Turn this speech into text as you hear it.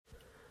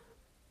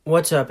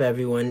What's up,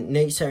 everyone?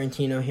 Nate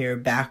Sarantino here,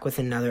 back with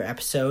another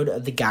episode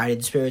of the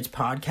Guided Spirits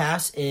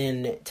podcast.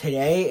 And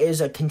today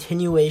is a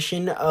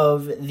continuation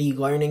of the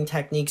Learning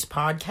Techniques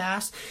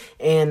podcast.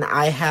 And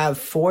I have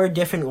 4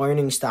 different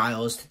learning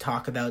styles to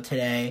talk about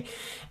today.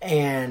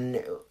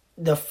 And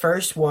the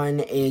first one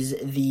is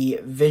the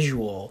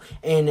visual.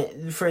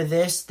 And for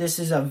this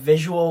is a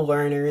visual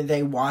learner.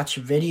 They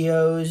watch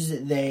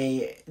videos,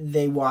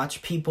 they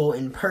watch people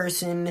in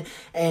person,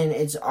 and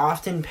it's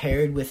often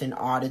paired with an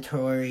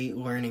auditory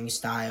learning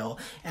style.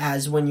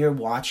 As when you're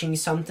watching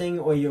something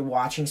or you're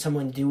watching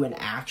someone do an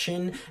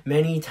action,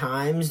 many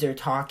times they're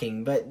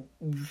talking. But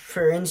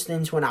for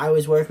instance, when I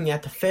was working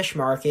at the fish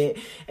market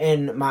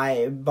and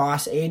my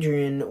boss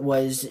Adrian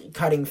was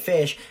cutting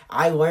fish,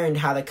 I learned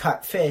how to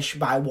cut fish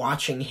by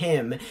watching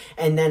him,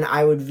 and then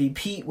I would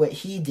repeat what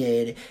he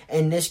did.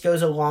 And this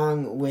goes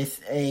along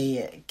with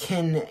a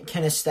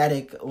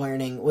kinesthetic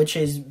learning, which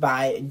is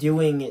by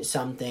doing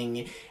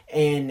something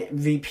and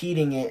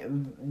repeating it,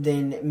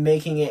 then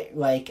making it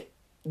like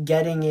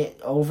getting it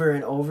over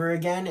and over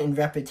again in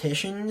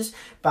repetitions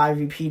by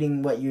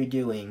repeating what you're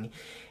doing.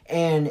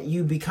 And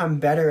you become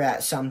better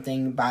at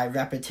something by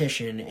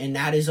repetition. And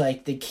that is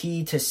like the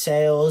key to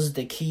sales,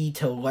 the key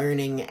to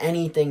learning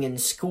anything in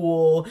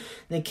school,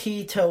 the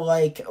key to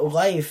like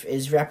life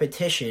is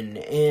repetition.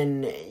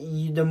 And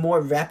the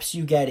more reps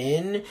you get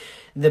in,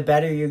 the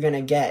better you're going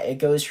to get. It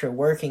goes for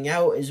working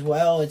out as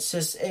well. It's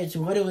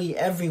literally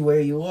everywhere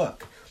you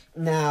look.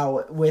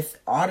 Now, with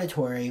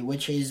auditory,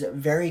 which is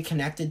very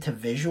connected to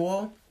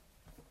visual,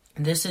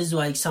 this is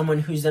like someone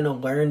who's going to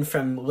learn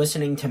from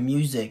listening to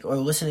music or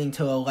listening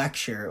to a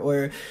lecture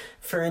or,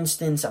 for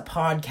instance, a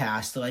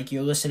podcast like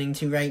you're listening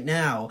to right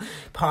now.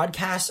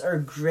 Podcasts are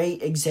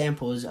great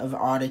examples of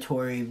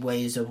auditory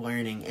ways of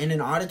learning. And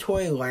an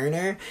auditory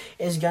learner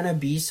is going to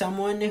be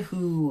someone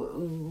who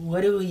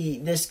literally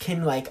this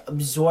can like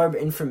absorb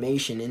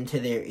information into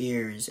their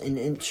ears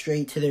and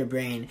straight to their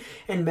brain.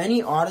 And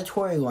many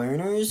auditory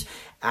learners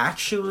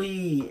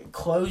actually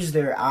close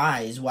their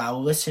eyes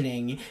while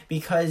listening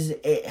because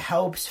it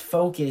helps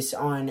focus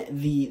on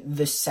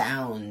the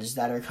sounds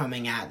that are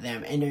coming at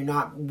them, and they're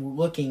not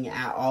looking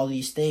at all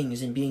these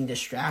things and being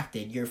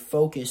distracted. You're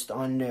focused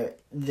on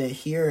the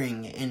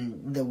hearing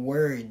and the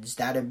words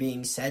that are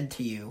being said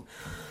to you.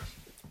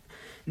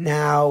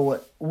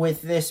 Now,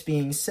 with this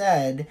being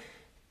said,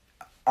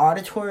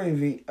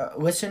 auditory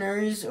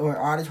listeners or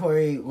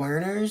auditory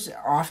learners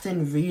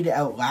often read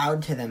out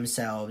loud to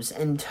themselves,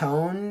 and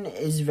tone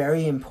is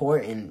very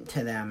important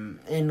to them.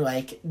 And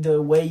like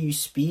the way you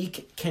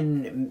speak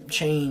can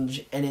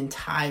change an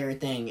entire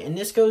thing. And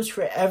this goes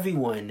for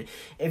everyone.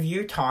 If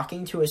you're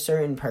talking to a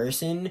certain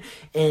person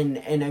in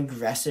an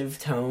aggressive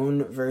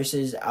tone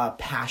versus a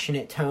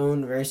passionate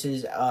tone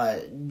versus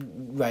a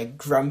like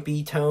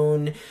grumpy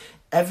tone,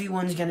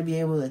 everyone's going to be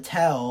able to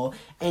tell,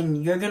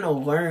 and you're going to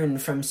learn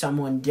from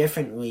someone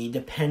differently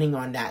depending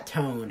on that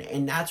tone.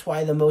 And that's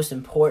why the most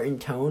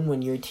important tone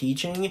when you're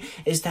teaching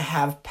is to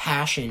have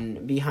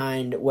passion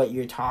behind what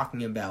you're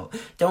talking about.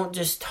 Don't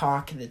just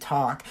talk the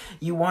talk.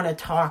 You want to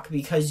talk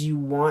because you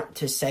want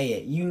to say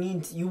it. You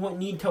need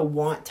to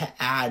want to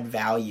add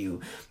value.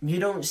 You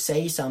don't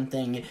say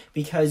something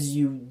because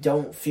you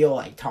don't feel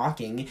like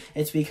talking.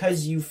 It's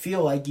because you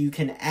feel like you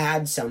can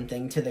add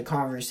something to the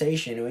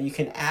conversation, or you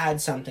can add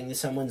something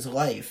to someone's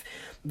life.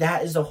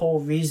 That is the whole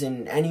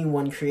reason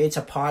anyone creates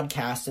a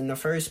podcast in the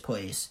first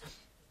place.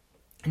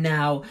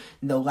 Now,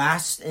 the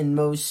last and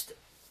most,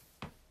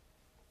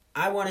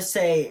 I want to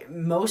say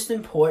most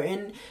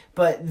important,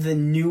 but the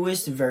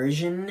newest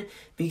version,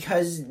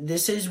 because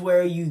this is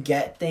where you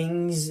get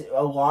things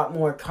a lot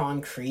more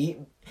concrete.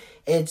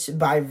 It's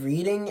by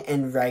reading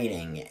and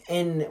writing.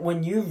 And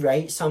when you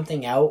write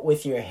something out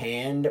with your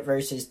hand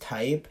versus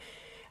type,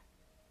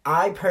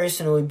 I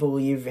personally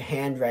believe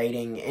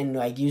handwriting and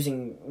like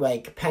using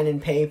like pen and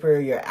paper,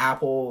 your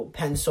Apple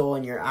Pencil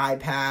and your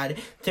iPad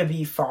to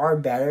be far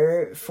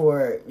better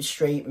for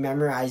straight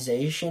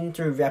memorization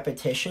through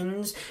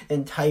repetitions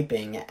than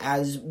typing,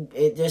 as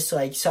it just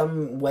like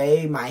some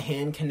way my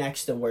hand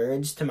connects the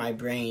words to my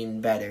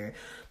brain better.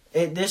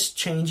 This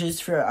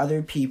changes for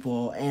other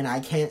people, and I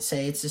can't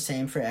say it's the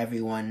same for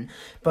everyone,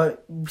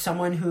 but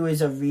someone who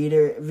is a read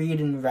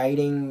and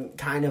writing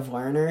kind of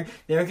learner,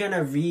 they're going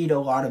to read a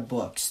lot of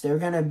books. They're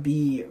going to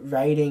be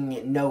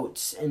writing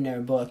notes in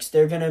their books.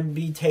 They're going to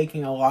be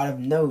taking a lot of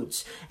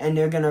notes, and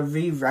they're going to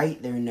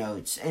rewrite their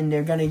notes, and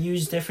they're going to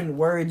use different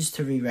words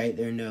to rewrite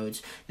their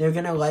notes. They're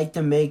going to like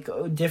to make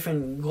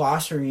different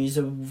glossaries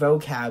of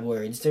vocab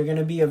words. They're going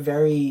to be a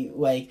very,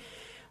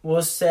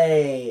 we'll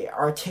say,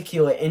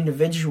 articulate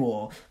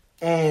individual,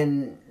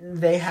 and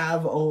they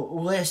have a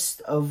list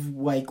of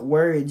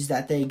words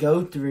that they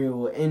go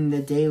through in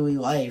the daily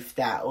life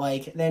that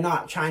they're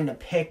not trying to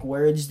pick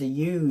words to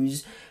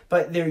use,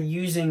 but they're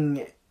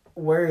using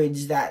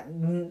words that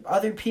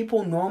other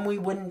people normally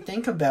wouldn't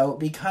think about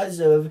because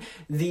of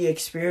the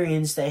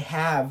experience they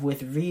have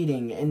with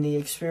reading and the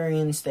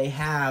experience they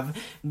have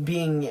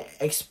being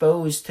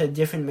exposed to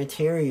different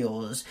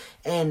materials.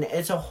 And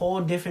it's a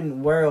whole different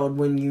world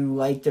when you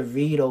like to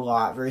read a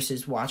lot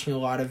versus watching a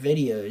lot of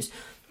videos.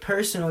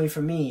 Personally,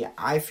 for me,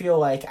 I feel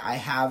like I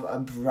have a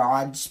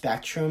broad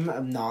spectrum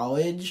of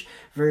knowledge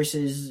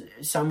versus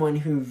someone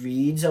who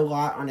reads a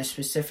lot on a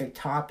specific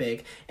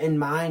topic, and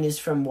mine is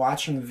from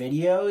watching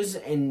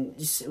videos and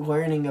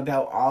learning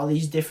about all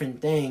these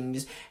different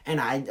things,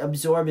 and I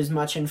absorb as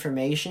much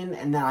information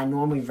and then I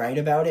normally write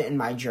about it in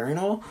my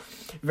journal,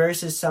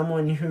 versus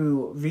someone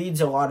who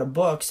reads a lot of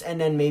books and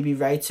then maybe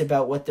writes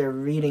about what they're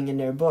reading in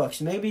their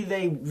books. Maybe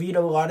they read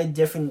a lot of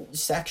different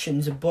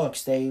sections of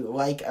books. They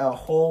like a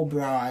whole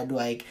broad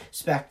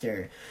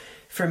spectrum.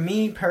 For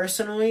me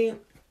personally,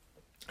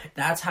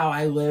 that's how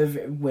I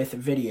live with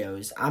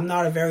videos. I'm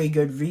not a very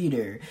good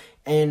reader,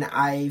 and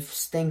I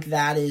think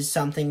that is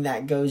something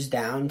that goes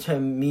down to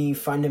me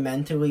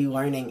fundamentally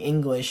learning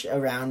English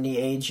around the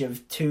age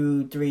of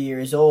 2-3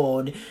 years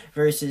old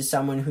versus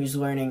someone who's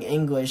learning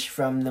English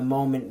from the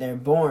moment they're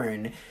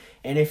born.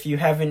 And if you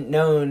haven't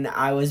known,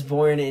 I was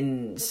born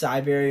in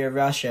Siberia,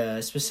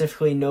 Russia,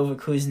 specifically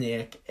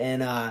Novokuznik,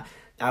 and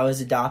I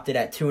was adopted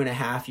at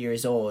 2.5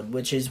 years old,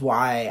 which is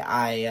why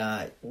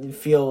I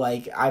feel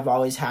like I've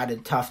always had a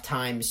tough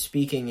time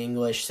speaking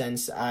English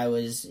since I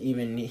was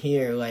even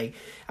here.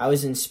 I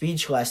was in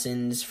speech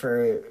lessons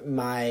for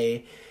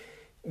my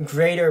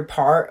greater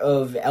part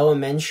of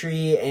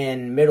elementary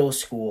and middle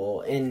school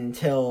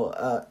until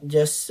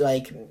just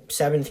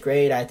 7th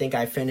grade. I think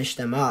I finished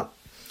them up.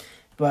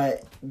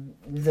 But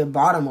the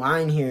bottom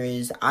line here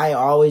is I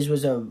always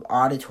was an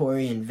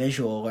auditory and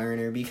visual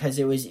learner because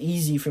it was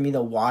easy for me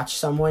to watch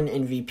someone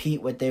and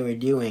repeat what they were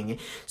doing.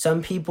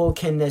 Some people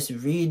can just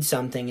read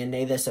something and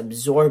they just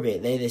absorb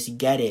it, they just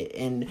get it.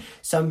 And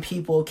some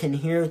people can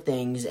hear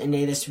things and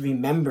they just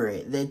remember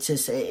it.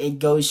 It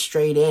goes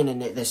straight in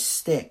and it just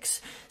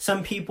sticks.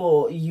 Some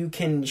people, you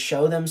can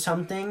show them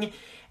something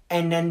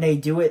and then they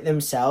do it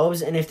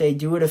themselves, and if they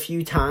do it a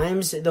few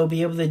times, they'll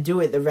be able to do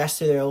it the rest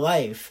of their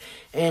life.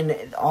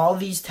 And all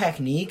these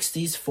techniques,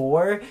 these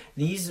were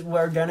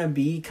going to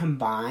be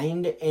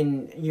combined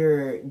in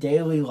your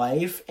daily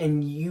life,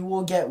 and you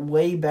will get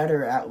way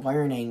better at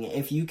learning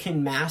if you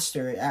can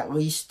master at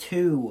least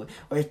 2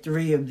 or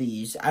 3 of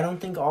these. I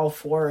don't think all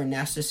 4 are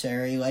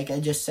necessary. Like I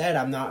just said,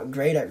 I'm not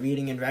great at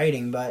reading and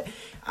writing, but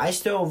I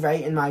still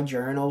write in my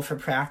journal for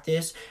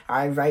practice.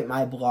 I write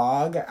my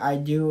blog. I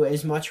do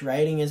as much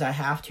writing as I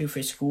have to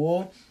for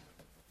school,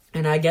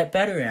 and I get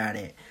better at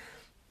it.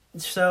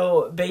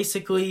 So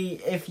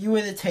basically, if you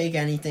were to take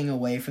anything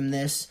away from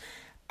this,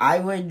 I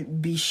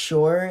would be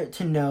sure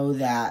to know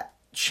that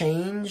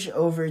change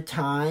over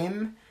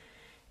time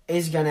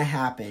is going to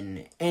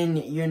happen,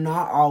 and you're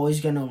not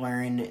always going to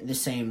learn the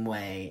same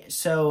way.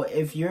 So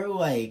if you're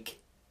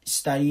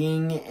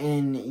studying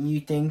and you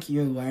think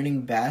you're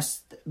learning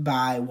best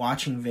by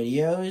watching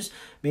videos,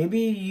 maybe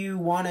you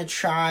want to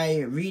try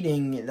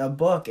reading a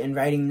book and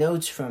writing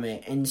notes from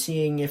it and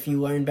seeing if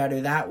you learn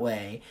better that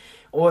way.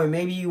 Or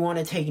maybe you want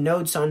to take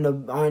notes on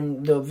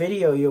the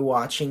video you're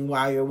watching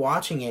while you're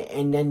watching it,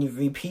 and then you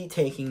repeat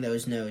taking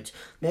those notes.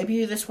 Maybe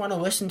you just want to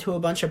listen to a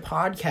bunch of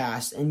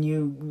podcasts and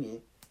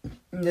you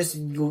just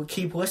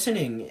keep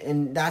listening,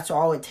 and that's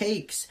all it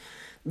takes.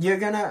 You're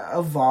going to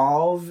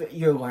evolve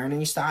your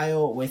learning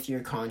style with your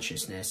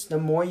consciousness. The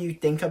more you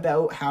think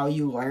about how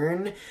you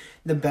learn,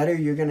 the better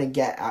you're going to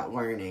get at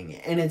learning.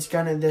 And it's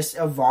going to just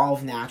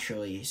evolve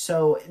naturally.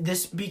 So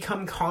just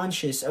become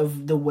conscious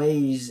of the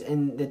ways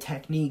and the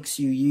techniques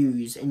you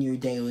use in your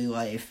daily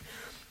life.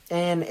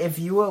 And if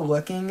you are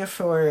looking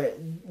for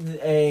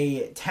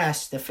a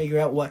test to figure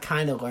out what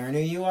kind of learner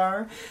you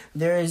are,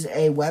 there is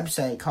a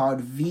website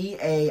called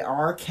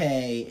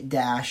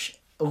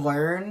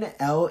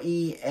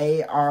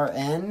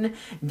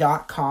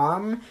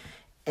VARK-learn.com,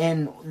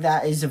 and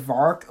that is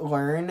VARK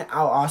Learn.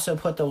 I'll also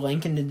put the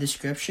link in the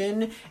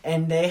description,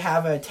 and they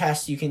have a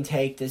test you can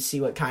take to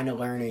see what kind of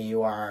learner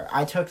you are.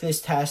 I took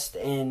this test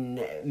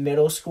in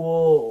middle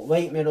school,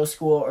 late middle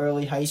school,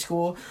 early high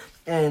school,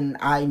 and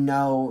I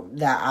know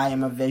that I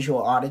am a visual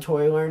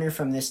auditory learner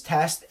from this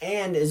test,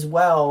 and as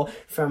well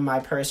from my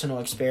personal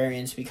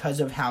experience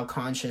because of how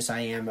conscious I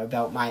am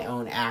about my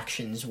own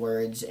actions,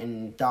 words,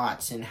 and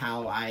thoughts, and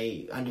how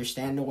I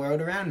understand the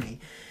world around me.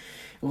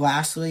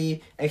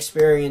 Lastly,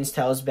 experience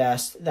tells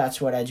best.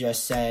 That's what I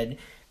just said.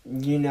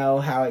 You know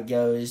how it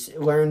goes.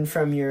 Learn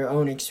from your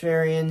own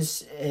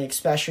experience,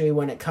 especially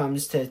when it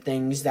comes to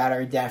things that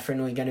are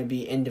definitely going to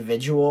be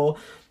individual.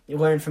 You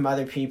learn from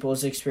other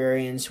people's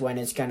experience when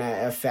it's going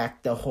to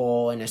affect the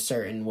whole in a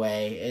certain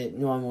way. It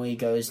normally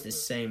goes the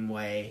same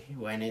way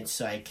when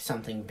it's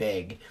something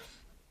big.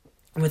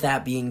 With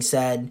that being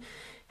said,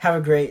 have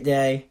a great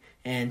day,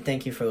 and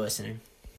thank you for listening.